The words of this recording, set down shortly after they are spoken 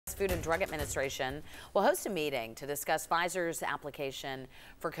Food and Drug Administration will host a meeting to discuss Pfizer's application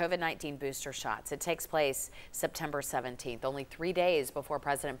for COVID-19 booster shots. It takes place September 17th, only 3 days before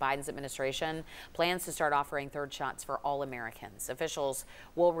President Biden's administration plans to start offering third shots for all Americans. Officials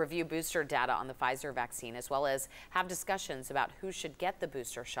will review booster data on the Pfizer vaccine, as well as have discussions about who should get the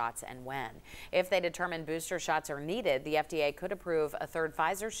booster shots and when. If they determine booster shots are needed, the FDA could approve a third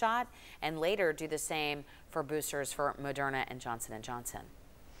Pfizer shot and later do the same for boosters for Moderna and Johnson & Johnson.